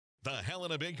The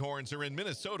Helena Bighorns are in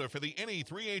Minnesota for the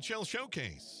NA3HL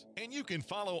Showcase, and you can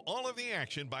follow all of the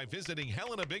action by visiting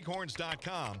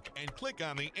helenabighorns.com and click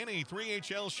on the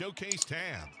NA3HL Showcase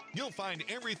tab. You'll find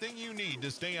everything you need to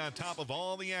stay on top of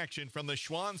all the action from the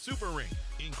Schwann Super Ring,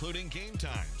 including game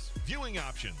times, viewing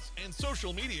options, and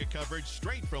social media coverage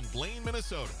straight from Blaine,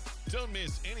 Minnesota. Don't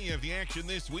miss any of the action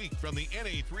this week from the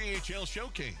NA3HL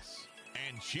Showcase.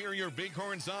 And cheer your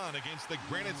Bighorns on against the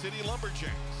Granite City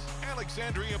Lumberjacks,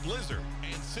 Alexandria Blizzard,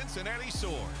 and Cincinnati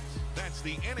Swords. That's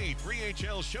the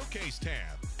NA3HL Showcase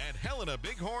tab at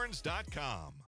helenabighorns.com.